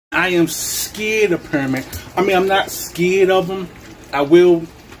I am scared of permit. I mean, I'm not scared of them. I will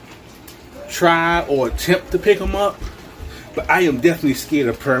try or attempt to pick them up, but I am definitely scared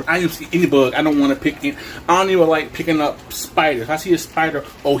of perm. I am any bug. I don't want to pick in. I don't even like picking up spiders. If I see a spider,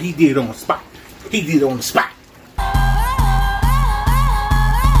 oh, he did it on the spot. He did it on the spot.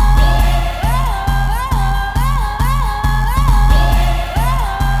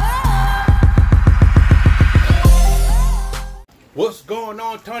 What's going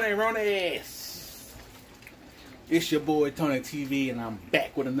on, Tony Ronys? It's your boy Tony TV, and I'm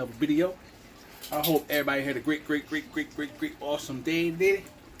back with another video. I hope everybody had a great, awesome day today.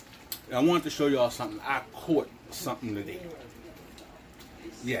 And I wanted to show y'all something. I caught something today.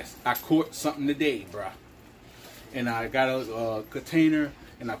 Yes, I caught something today, bruh. And I got a container,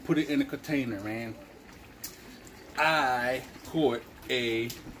 and I put it in the container, man. I caught a,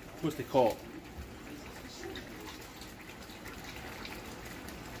 what's it called?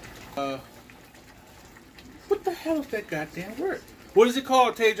 What the hell is that goddamn word? What is it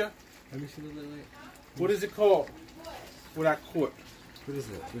called, Taja? Let me see what it like. What is it called? What I caught? What is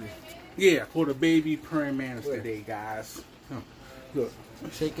it? Yeah, I caught a baby praying mantis today, guys. Look.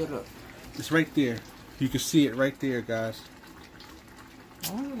 Shake it up. It's right there. You can see it right there, guys.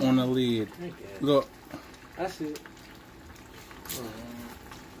 Oh, on the lid. Look. I see it.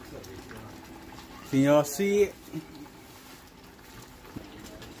 Can y'all see it?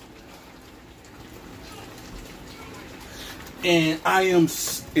 And I am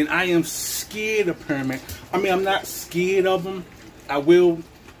scared of permit. I mean, I'm not scared of them. I will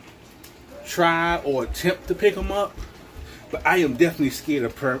try or attempt to pick them up, but I am definitely scared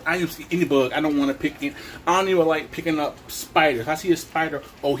of permit. I am any bug. I don't want to pick in. I don't even like picking up spiders. If I see a spider,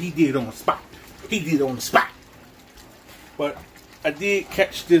 oh, he did it on the spot. He did it on the spot. But I did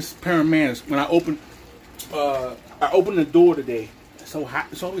catch this mantis when I opened the door today. It's so hot.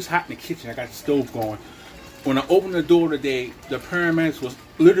 It's always hot in the kitchen. I got the stove going. When I opened the door today, the mantis was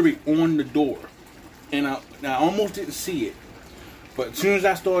literally on the door. And I almost didn't see it. But as soon as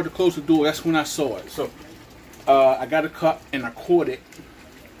I started to close the door, that's when I saw it. So, I got a cup and I caught it.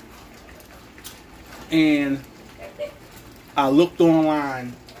 And I looked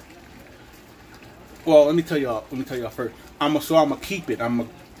online. Well, let me tell y'all first. I'm gonna keep it. I'm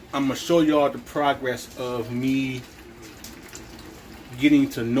gonna show y'all the progress of me getting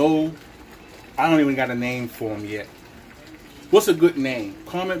to know. I don't even got a name for him yet. What's a good name?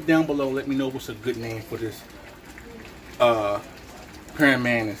 Comment down below. Let me know what's a good name for this praying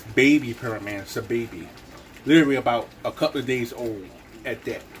mantis. Baby praying mantis. A baby. Literally about a couple of days old at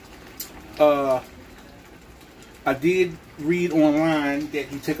that. I did read online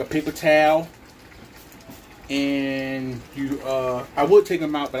that you take a paper towel and you I would take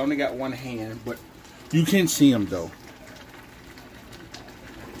them out, but I only got one hand, but you can see them though.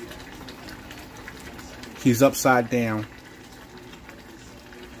 He's upside down.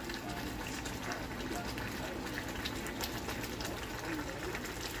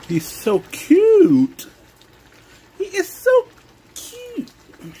 He's so cute. He is so cute.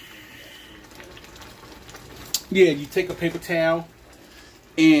 Yeah, you take a paper towel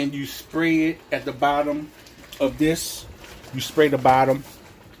and you spray it at the bottom of this. You spray the bottom.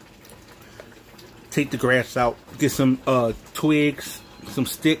 Take the grass out. Get some twigs, some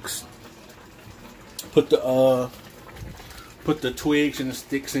sticks. Put the twigs and the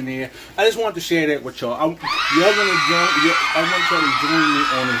sticks in there. I just wanted to share that with y'all. I want y'all to join me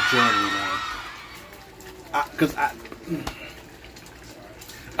on this journey, man. Because I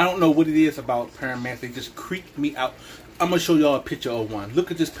don't know what it is about praying mantis. They just creep me out. I'm gonna show y'all a picture of one.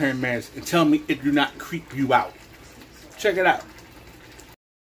 Look at this praying mantis and tell me it do not creep you out. Check it out.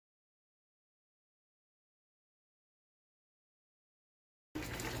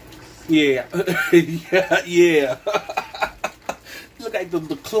 Yeah, yeah. Look at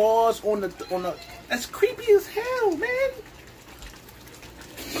the claws on the. That's creepy as hell, man.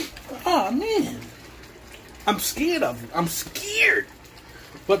 Oh man, I'm scared of him. I'm scared.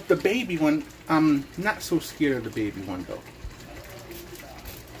 But the baby one, I'm not so scared of the baby one though.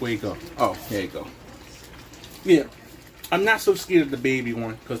 Where you go? Oh, there you go. Yeah, I'm not so scared of the baby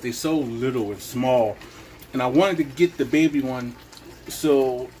one because they're so little and small, and I wanted to get the baby one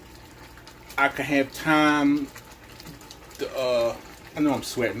so I can have time to, I know I'm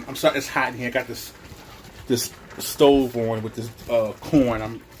sweating. I'm sorry, it's hot in here. I got this stove on with this corn.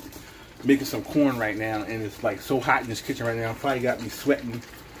 I'm making some corn right now, and it's like so hot in this kitchen right now. It probably got me sweating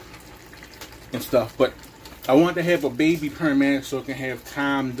and stuff. But I want to have a baby praying mantis so it can have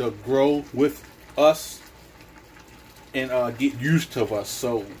time to grow with us and get used to us.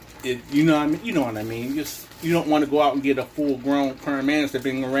 So you know what I mean. You know what I mean. Just you don't want to go out and get a full-grown perm mantis that's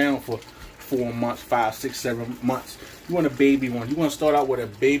been around for 4 months, 5, 6, 7 months. You want a baby one. You want to start out with a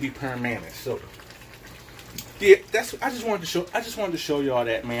baby perm mantis. So yeah, that's. I just wanted to show y'all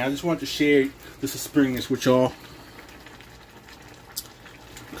that, man. I just wanted to share this experience with y'all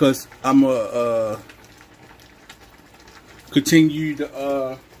because I'm a continue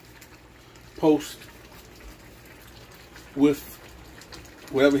to post with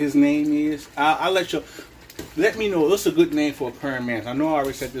whatever his name is. I'll let me know what's a good name for a perm mantis. I know I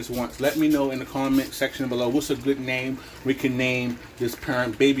already said this once. Let me know in the comment section below what's a good name we can name this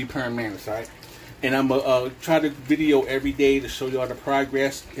baby perm mantis, alright? And I'm gonna try to video every day to show y'all the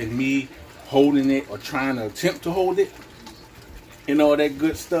progress in me holding it or trying to attempt to hold it and all that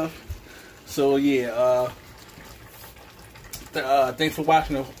good stuff. So yeah, thanks for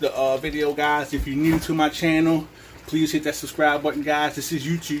watching the video, guys. If you're new to my channel, please hit that subscribe button, guys. This is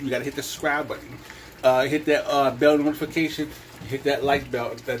YouTube. You gotta hit the subscribe button. Hit that bell notification. Hit that like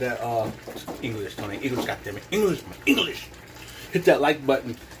bell. English, Tony. English, goddammit. English. Hit that like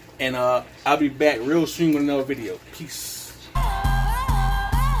button. And I'll be back real soon with another video. Peace.